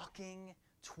walking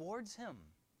towards him.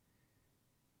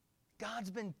 God's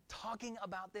been talking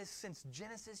about this since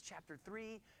Genesis chapter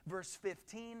 3, verse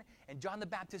 15, and John the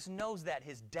Baptist knows that.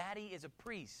 His daddy is a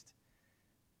priest.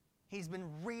 He's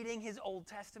been reading his Old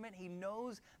Testament. He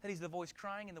knows that he's the voice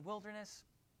crying in the wilderness.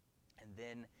 And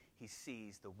then he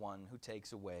sees the one who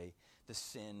takes away the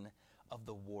sin of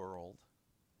the world.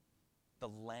 The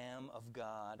Lamb of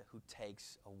God who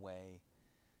takes away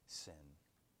sin.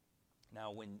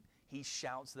 Now, when he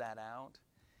shouts that out,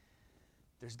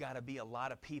 there's got to be a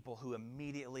lot of people who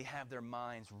immediately have their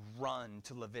minds run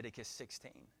to Leviticus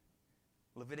 16.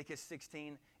 Leviticus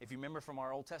 16, if you remember from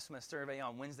our Old Testament survey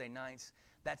on Wednesday nights,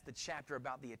 that's the chapter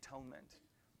about the atonement,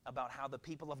 about how the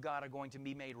people of God are going to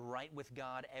be made right with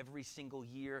God every single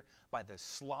year by the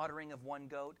slaughtering of one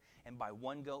goat, and by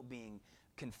one goat being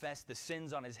confessed the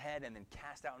sins on his head and then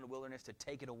cast out in the wilderness to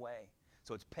take it away.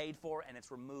 So it's paid for and it's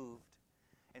removed.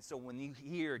 And so when you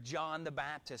hear John the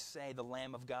Baptist say, the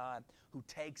Lamb of God who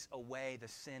takes away the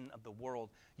sin of the world,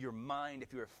 your mind,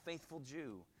 if you're a faithful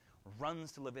Jew,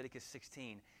 runs to Leviticus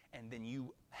 16, and then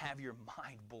you have your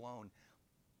mind blown.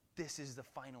 This is the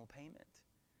final payment.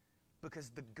 Because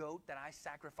the goat that I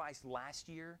sacrificed last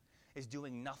year is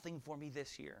doing nothing for me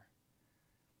this year.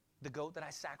 The goat that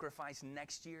I sacrifice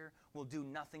next year will do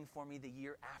nothing for me the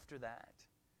year after that.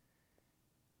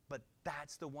 But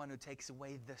that's the one who takes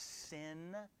away the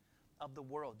sin of the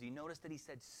world. Do you notice that he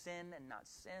said sin and not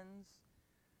sins?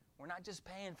 We're not just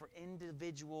paying for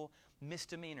individual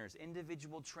misdemeanors,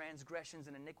 individual transgressions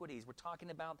and iniquities. We're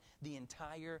talking about the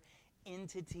entire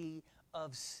entity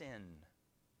of sin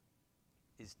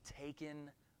is taken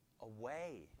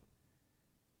away.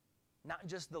 Not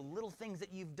just the little things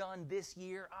that you've done this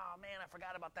year. Oh man, I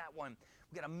forgot about that one.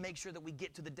 We got to make sure that we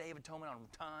get to the Day of Atonement on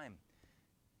time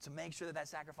to make sure that that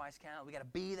sacrifice counts. We got to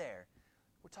be there.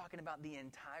 We're talking about the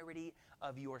entirety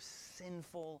of your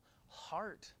sinful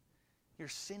heart. Your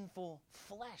sinful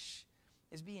flesh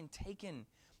is being taken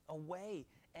away,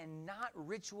 and not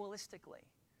ritualistically.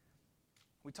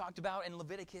 We talked about in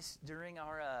Leviticus during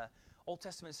our Old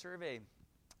Testament survey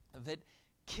that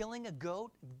killing a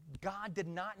goat, God did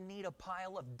not need a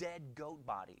pile of dead goat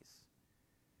bodies.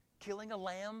 Killing a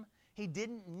lamb, he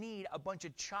didn't need a bunch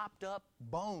of chopped up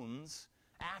bones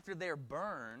after they're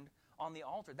burned on the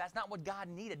altar. That's not what God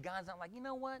needed. God's not like, you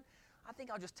know what? I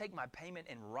think I'll just take my payment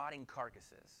in rotting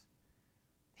carcasses.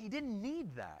 He didn't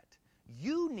need that.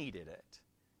 You needed it.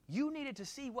 You needed to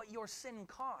see what your sin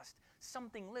cost.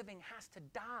 Something living has to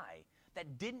die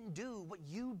that didn't do what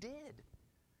you did.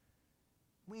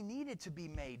 We needed to be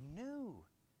made new,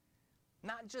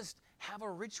 not just have a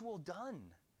ritual done.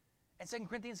 And 2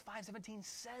 Corinthians 5:17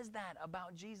 says that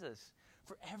about Jesus.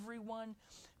 for everyone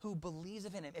who believes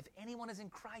in him. If anyone is in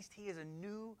Christ, he is a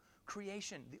new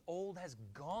creation. The old has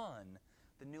gone,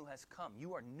 the new has come.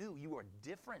 You are new, you are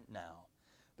different now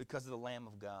because of the Lamb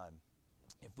of God.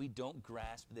 If we don't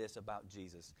grasp this about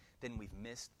Jesus, then we've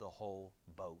missed the whole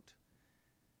boat.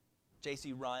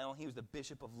 J.C. Ryle, he was the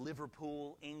Bishop of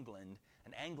Liverpool, England,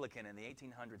 an Anglican in the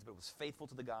 1800s, but was faithful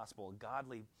to the gospel, a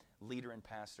godly leader and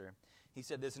pastor. He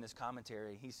said this in his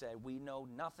commentary. He said, "We know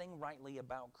nothing rightly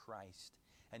about Christ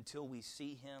until we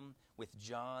see him with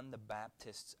John the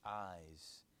Baptist's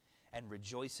eyes and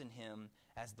rejoice in him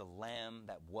as the Lamb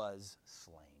that was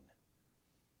slain."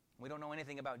 We don't know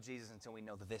anything about Jesus until we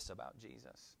know this about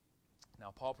Jesus.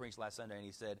 Now, Paul preached last Sunday, and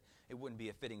he said it wouldn't be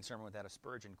a fitting sermon without a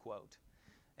Spurgeon quote.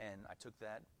 And I took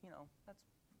that,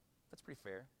 that's pretty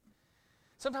fair.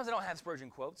 Sometimes I don't have Spurgeon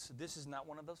quotes. This is not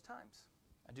one of those times.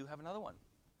 I do have another one.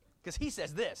 Because he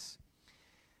says this.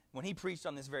 When he preached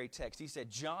on this very text, he said,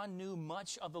 "John knew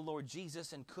much of the Lord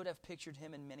Jesus and could have pictured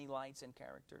him in many lights and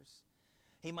characters.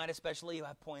 He might especially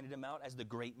have pointed him out as the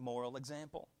great moral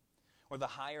example, or the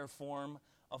higher form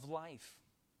of life,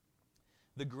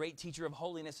 the great teacher of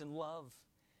holiness and love.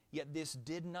 Yet this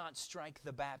did not strike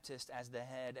the Baptist as the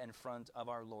head and front of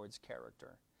our Lord's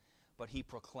character, but he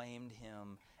proclaimed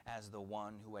him as the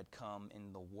one who had come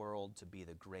in the world to be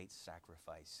the great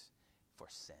sacrifice for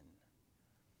sin."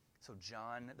 So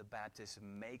John the Baptist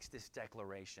makes this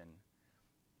declaration,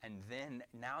 and then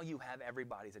now you have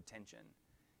everybody's attention.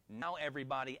 Now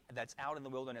everybody that's out in the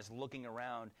wilderness looking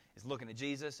around is looking at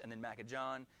Jesus and then back at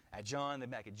John, then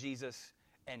back at Jesus,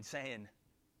 and saying,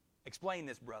 "Explain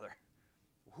this, brother.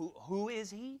 Who is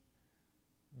he?"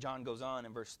 John goes on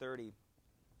in verse 30,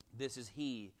 "This is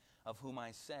he of whom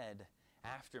I said,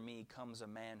 after me comes a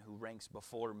man who ranks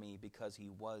before me because he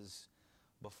was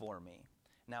before me."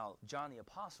 Now, John the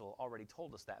Apostle already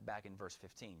told us that back in verse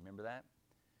 15. Remember that?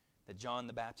 That John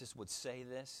the Baptist would say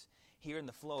this. Here in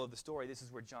the flow of the story, this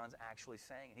is where John's actually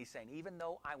saying it. He's saying, even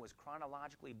though I was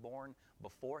chronologically born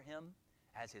before him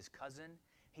as his cousin,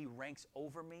 he ranks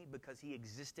over me because he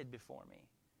existed before me.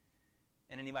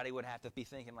 And anybody would have to be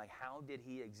thinking, like, how did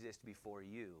he exist before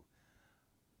you?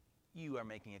 You are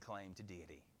making a claim to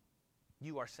deity.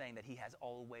 You are saying that he has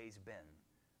always been,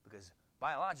 because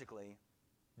biologically,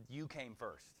 you came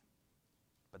first.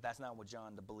 But that's not what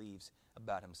John believes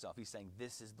about himself. He's saying,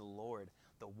 this is the Lord,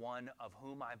 the one of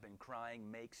whom I've been crying,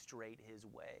 make straight his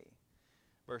way.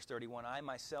 Verse 31, "I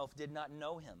myself did not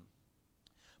know him,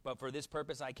 but for this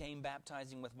purpose I came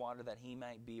baptizing with water that he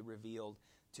might be revealed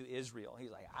to Israel."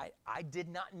 He's like, I did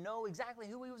not know exactly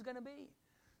who he was going to be.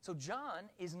 So John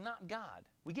is not God.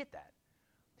 We get that.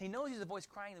 He knows he's the voice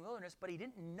crying in the wilderness, but he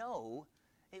didn't know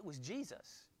it was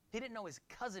Jesus. He didn't know his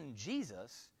cousin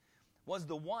Jesus was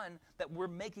the one that we're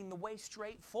making the way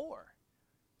straight for.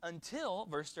 Until,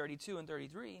 verse 32 and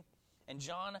 33, "And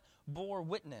John bore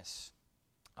witness.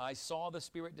 I saw the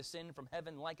Spirit descend from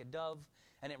heaven like a dove,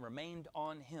 and it remained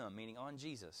on him," meaning on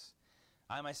Jesus.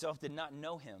 "I myself did not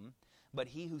know him, but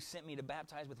he who sent me to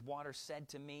baptize with water said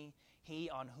to me, 'He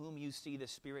on whom you see the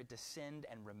Spirit descend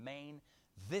and remain,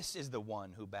 this is the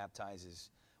one who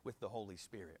baptizes with the Holy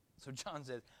Spirit.'" So John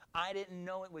says, I didn't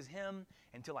know it was him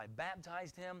until I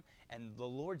baptized him, and the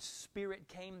Lord's Spirit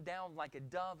came down like a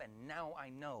dove, and now I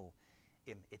know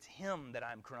it's him that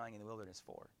I'm crying in the wilderness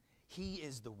for. He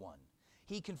is the one.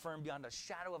 He confirmed beyond a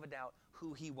shadow of a doubt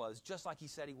who he was, just like he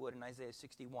said he would in Isaiah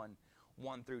 61,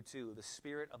 1 through 2. "The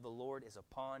Spirit of the Lord is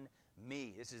upon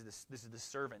me." This is the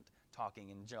servant talking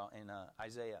in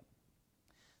Isaiah.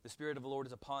 "The Spirit of the Lord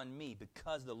is upon me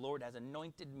because the Lord has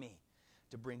anointed me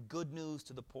to bring good news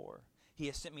to the poor. He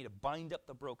has sent me to bind up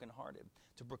the brokenhearted,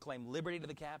 to proclaim liberty to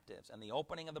the captives and the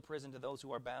opening of the prison to those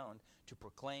who are bound, to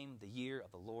proclaim the year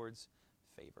of the Lord's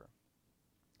favor."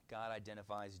 God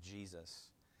identifies Jesus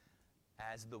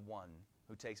as the one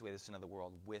who takes away the sin of the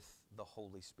world with the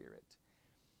Holy Spirit.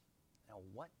 Now,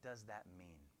 what does that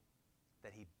mean?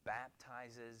 That he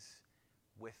baptizes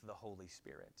with the Holy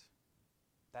Spirit.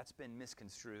 That's been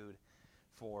misconstrued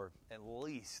for at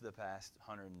least the past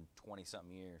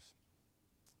 120-something years.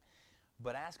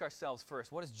 But ask ourselves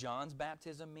first, what does John's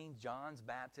baptism mean? John's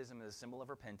baptism is a symbol of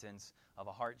repentance, of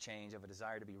a heart change, of a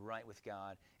desire to be right with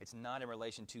God. It's not in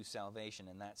relation to salvation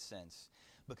in that sense,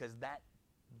 because that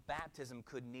baptism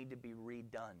could need to be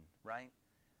redone, right?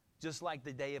 Just like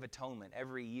the Day of Atonement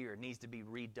every year needs to be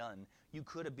redone. You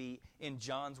could be in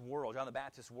John's world, John the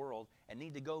Baptist's world, and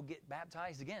need to go get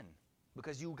baptized again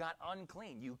because you got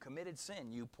unclean. You committed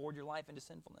sin. You poured your life into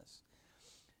sinfulness.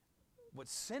 What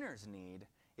sinners need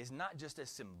is not just a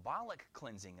symbolic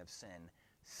cleansing of sin.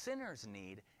 Sinners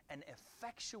need an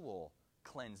effectual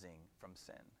cleansing from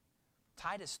sin.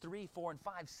 Titus 3, 4, and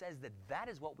 5 says that that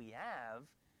is what we have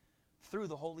through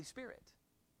the Holy Spirit.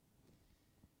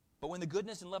 But when the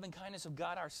goodness and loving kindness of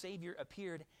God our Savior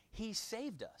appeared, He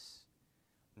saved us,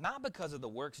 not because of the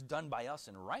works done by us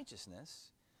in righteousness,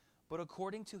 but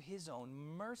according to His own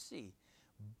mercy,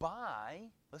 by,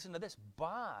 listen to this,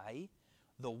 by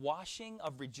the washing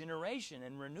of regeneration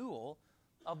and renewal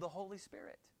of the Holy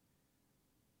Spirit.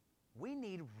 We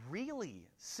need really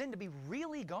sin to be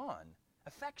really gone,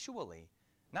 effectually,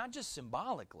 not just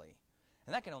symbolically.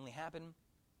 And that can only happen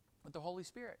with the Holy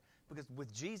Spirit. Because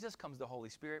with Jesus comes the Holy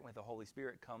Spirit, and with the Holy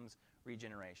Spirit comes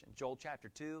regeneration. Joel chapter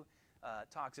 2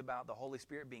 talks about the Holy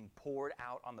Spirit being poured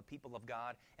out on the people of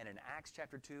God. And in Acts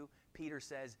chapter 2, Peter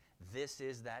says, this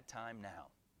is that time now.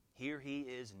 Here He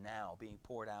is now being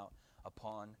poured out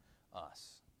upon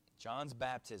us. John's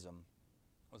baptism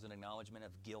was an acknowledgement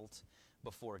of guilt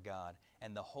before God.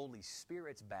 And the Holy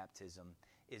Spirit's baptism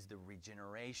is the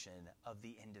regeneration of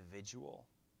the individual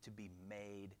to be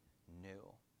made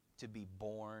new, to be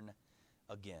born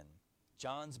again.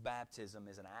 John's baptism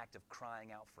is an act of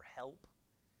crying out for help.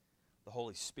 The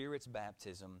Holy Spirit's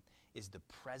baptism is the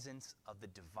presence of the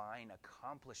divine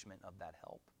accomplishment of that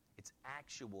help. It's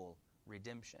actual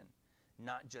redemption,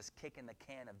 not just kicking the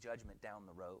can of judgment down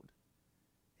the road.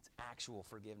 It's actual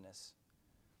forgiveness.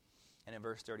 And in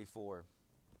verse 34,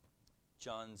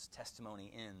 John's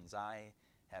testimony ends, I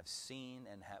have seen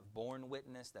and have borne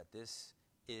witness that this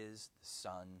is the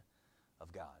Son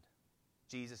of God.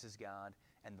 Jesus is God,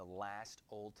 and the last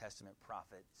Old Testament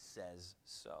prophet says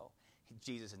so.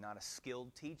 Jesus is not a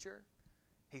skilled teacher.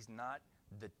 He's not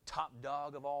the top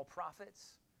dog of all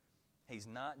prophets. He's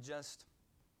not just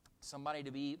somebody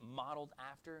to be modeled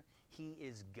after. He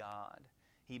is God.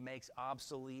 He makes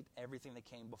obsolete everything that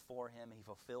came before Him. He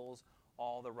fulfills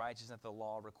all the righteousness that the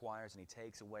law requires, and He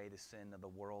takes away the sin of the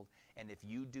world. And if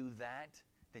you do that,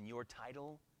 then your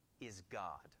title is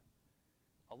God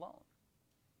alone.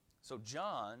 So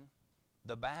John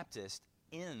the Baptist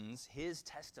ends his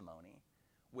testimony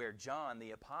where John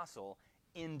the Apostle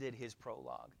ended his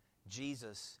prologue.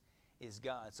 Jesus is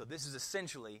God. So this is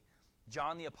essentially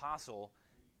John the Apostle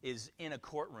is in a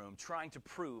courtroom trying to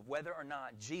prove whether or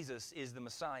not Jesus is the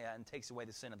Messiah and takes away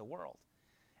the sin of the world.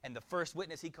 And the first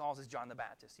witness he calls is John the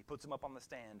Baptist. He puts him up on the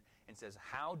stand and says,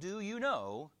 how do you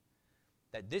know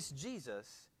that this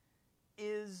Jesus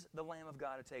is the Lamb of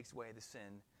God who takes away the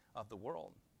sin of the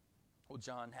world? Well,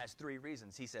 John has three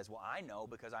reasons. He says, well, I know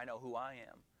because I know who I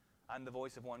am. I'm the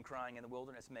voice of one crying in the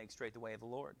wilderness, make straight the way of the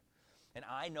Lord. And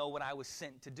I know what I was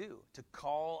sent to do, to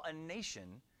call a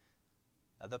nation,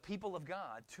 the people of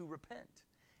God, to repent.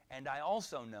 And I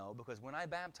also know, because when I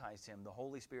baptized him, the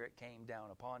Holy Spirit came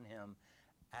down upon him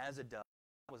as a dove.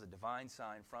 It was a divine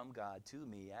sign from God to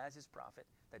me as His prophet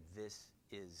that this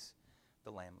is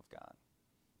the Lamb of God.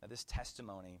 Now, this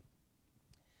testimony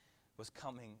was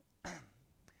coming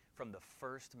from the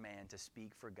first man to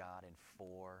speak for God in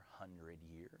 400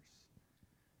 years.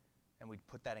 And we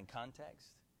put that in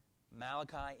context.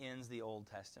 Malachi ends the Old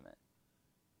Testament.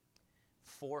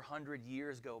 400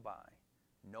 years go by.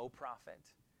 No prophet.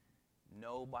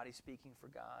 Nobody speaking for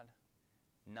God.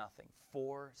 Nothing.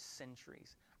 4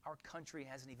 centuries. Our country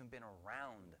hasn't even been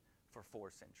around for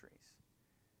 4 centuries.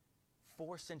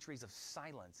 4 centuries of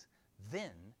silence.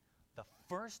 Then, the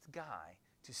first guy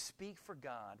to speak for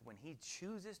God when he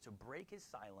chooses to break his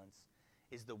silence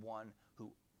is the one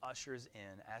who ushers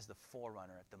in as the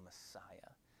forerunner, the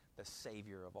Messiah, the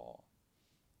Savior of all,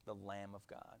 the Lamb of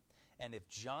God. And if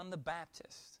John the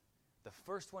Baptist, the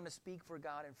first one to speak for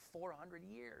God in 400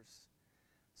 years,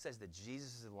 says that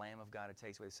Jesus is the Lamb of God who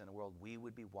takes away the sin of the world, we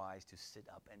would be wise to sit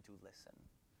up and to listen.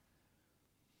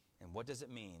 And what does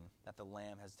it mean that the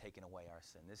Lamb has taken away our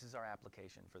sin? This is our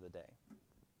application for the day.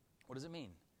 What does it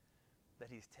mean that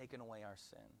He's taken away our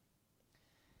sin?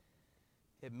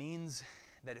 It means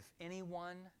that if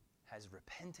anyone has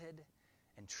repented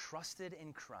and trusted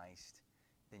in Christ,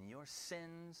 then your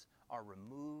sins are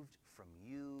removed from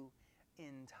you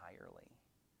entirely.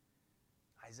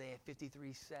 Isaiah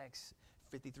 53:6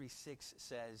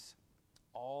 says,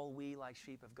 all we like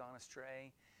sheep have gone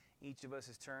astray. Each of us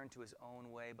has turned to his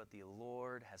own way, but the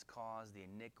Lord has caused the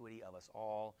iniquity of us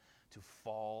all to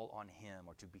fall on Him,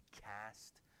 or to be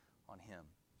cast on Him.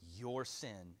 Your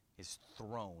sin is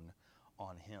thrown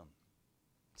on Him.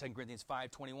 2 Corinthians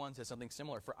 5:21 says something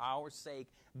similar. For our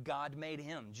sake, God made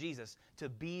Him, Jesus, to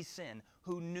be sin,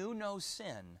 who knew no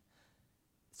sin,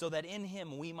 so that in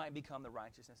Him we might become the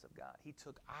righteousness of God. He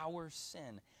took our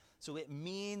sin. So it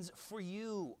means for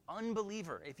you,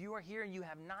 unbeliever, if you are here and you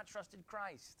have not trusted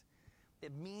Christ,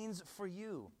 it means for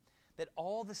you that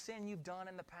all the sin you've done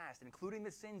in the past, including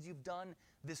the sins you've done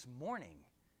this morning,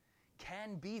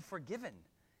 can be forgiven,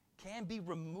 can be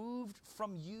removed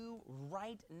from you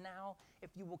right now if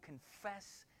you will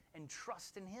confess and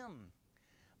trust in Him.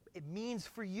 It means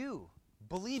for you,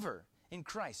 believer in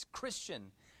Christ,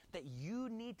 Christian, that you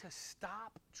need to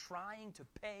stop trying to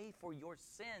pay for your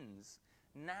sins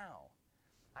now.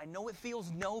 I know it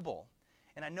feels noble,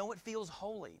 and I know it feels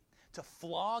holy to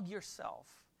flog yourself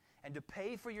and to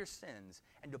pay for your sins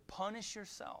and to punish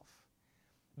yourself.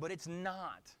 But it's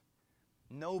not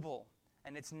noble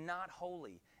and it's not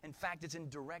holy. In fact, it's in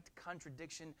direct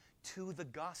contradiction to the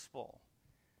gospel.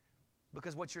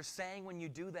 Because what you're saying when you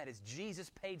do that is Jesus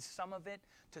paid some of it,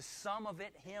 to some of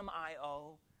it Him I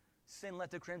owe. Sin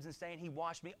left a crimson stain, He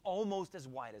washed me almost as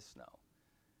white as snow.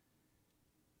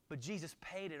 But Jesus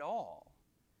paid it all.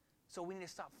 So we need to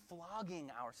stop flogging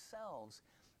ourselves.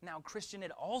 Now, Christian,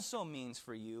 it also means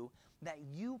for you that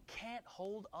you can't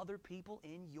hold other people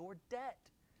in your debt,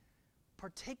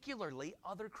 particularly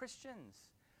other Christians.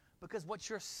 Because what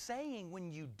you're saying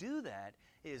when you do that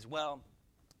is, well,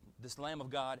 this Lamb of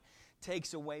God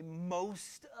takes away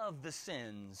most of the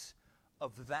sins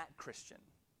of that Christian,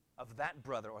 of that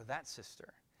brother or that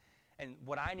sister. And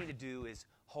what I need to do is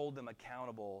hold them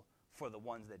accountable for the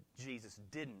ones that Jesus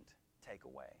didn't take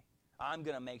away. I'm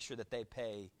going to make sure that they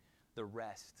pay the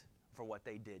rest for what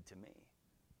they did to me.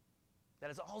 That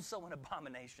is also an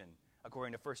abomination,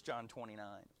 according to 1 John 29,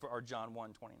 or John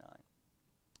 1:29.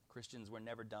 Christians, we're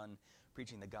never done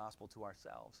preaching the gospel to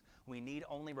ourselves. We need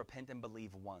only repent and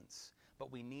believe once,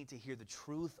 but we need to hear the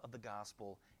truth of the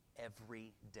gospel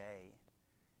every day.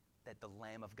 That the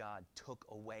Lamb of God took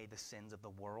away the sins of the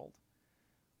world,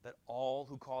 that all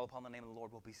who call upon the name of the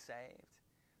Lord will be saved.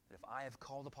 That if I have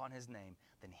called upon His name,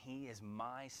 then He is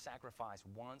my sacrifice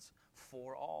once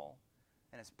for all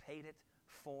and has paid it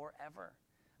forever.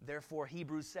 Therefore,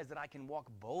 Hebrews says that I can walk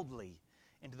boldly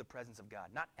into the presence of God,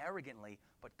 not arrogantly,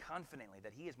 but confidently,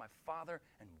 that He is my Father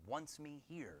and wants me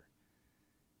here.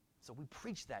 So we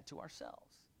preach that to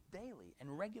ourselves daily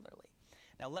and regularly.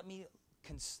 Now let me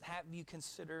have you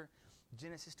consider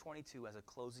Genesis 22 as a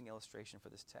closing illustration for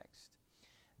this text.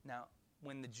 Now,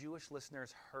 when the Jewish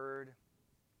listeners heard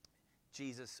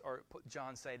Jesus, or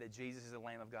John say that Jesus is the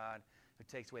Lamb of God who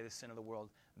takes away the sin of the world,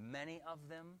 many of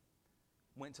them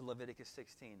went to Leviticus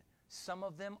 16. Some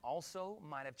of them also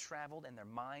might have traveled in their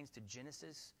minds to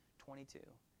Genesis 22.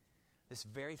 This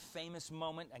very famous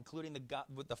moment, including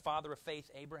with the father of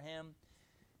faith, Abraham.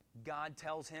 God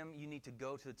tells him, you need to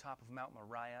go to the top of Mount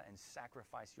Moriah and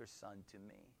sacrifice your son to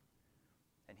me.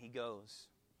 And he goes.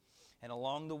 And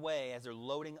along the way, as they're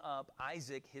loading up,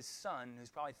 Isaac, his son, who's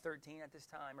probably 13 at this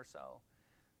time or so,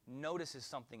 notices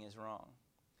something is wrong.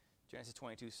 Genesis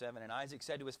 22:7, and Isaac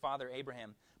said to his father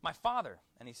Abraham, my father.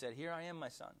 And he said, here I am, my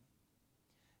son.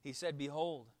 He said,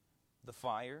 behold, the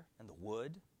fire and the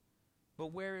wood,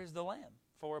 but where is the lamb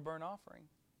for a burnt offering?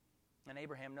 And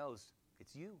Abraham knows,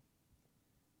 it's you.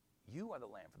 You are the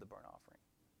lamb for the burnt offering.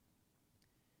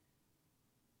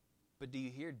 But do you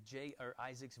hear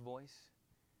Isaac's voice?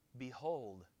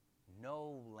 Behold,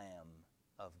 no Lamb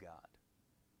of God.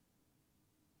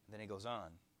 And then he goes on.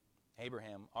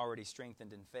 Abraham, already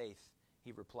strengthened in faith,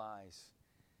 he replies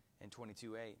in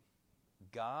 22:8,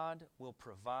 God will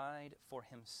provide for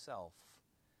Himself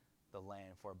the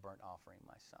lamb for a burnt offering,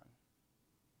 my son.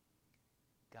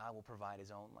 God will provide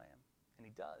His own lamb. And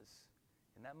He does.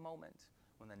 In that moment,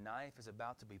 when the knife is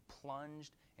about to be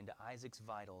plunged into Isaac's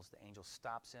vitals, the angel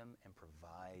stops him and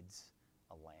provides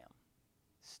a lamb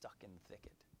stuck in the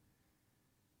thicket.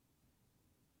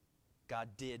 God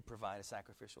did provide a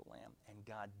sacrificial lamb, and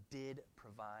God did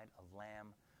provide a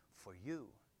lamb for you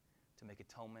to make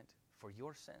atonement for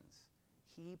your sins.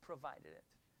 He provided it.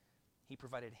 He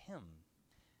provided Him,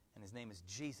 and His name is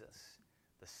Jesus,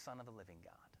 the Son of the living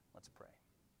God. Let's pray.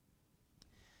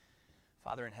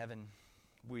 Father in heaven,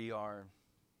 we are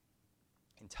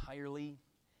entirely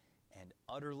and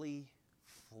utterly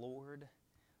floored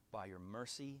by Your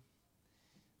mercy.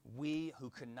 We who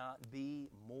could not be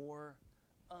more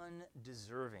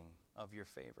undeserving of Your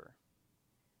favor,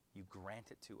 You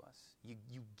grant it to us.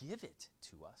 You give it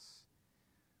to us.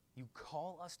 You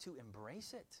call us to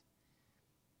embrace it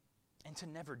and to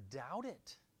never doubt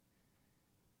it.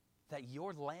 That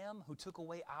Your Lamb who took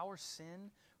away our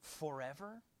sin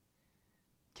forever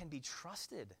can be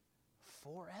trusted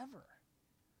forever.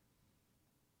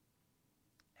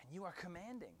 And You are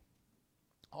commanding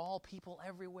all people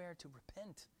everywhere to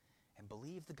repent and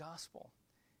believe the gospel,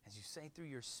 as You say through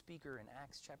Your speaker in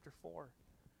Acts chapter 4.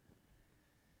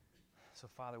 So,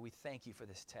 Father, we thank You for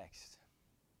this text.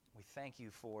 We thank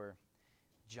You for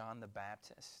John the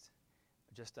Baptist,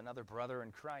 just another brother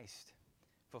in Christ,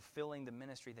 fulfilling the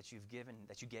ministry that You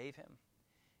gave him.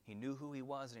 He knew who he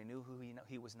was, and he knew who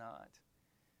he was not.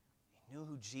 He knew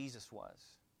who Jesus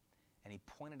was, and he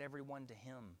pointed everyone to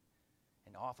him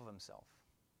and off of himself.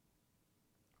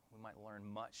 We might learn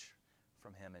much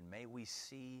from him, and may we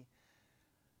see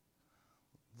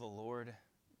the Lord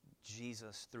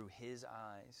Jesus through his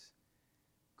eyes,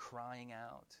 crying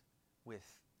out with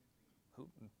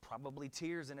probably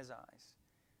tears in his eyes,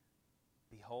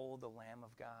 "Behold the Lamb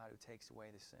of God who takes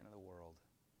away the sin of the world."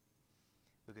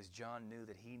 Because John knew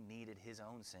that he needed his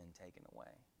own sin taken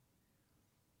away.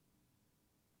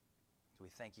 So we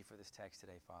thank you for this text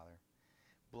today, Father.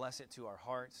 Bless it to our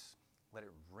hearts. Let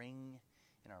it ring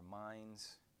in our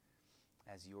minds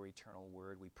as your eternal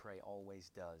word, we pray, always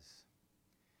does.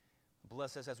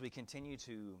 Bless us as we continue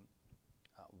to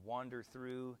wander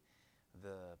through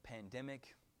the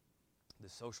pandemic, the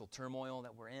social turmoil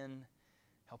that we're in.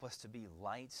 Help us to be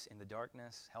lights in the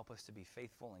darkness. Help us to be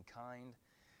faithful and kind,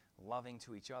 loving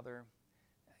to each other.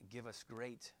 Give us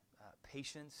great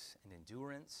patience and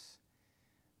endurance.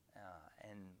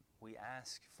 And we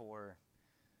ask for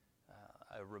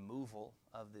a removal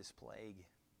of this plague.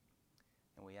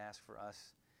 And we ask for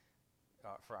us,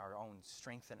 for our own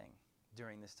strengthening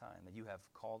during this time, that you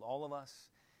have called all of us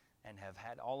and have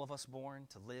had all of us born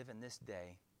to live in this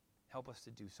day. Help us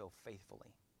to do so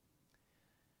faithfully.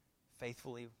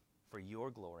 Faithfully for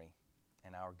your glory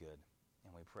and our good.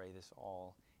 And we pray this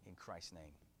all in Christ's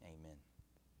name. Amen.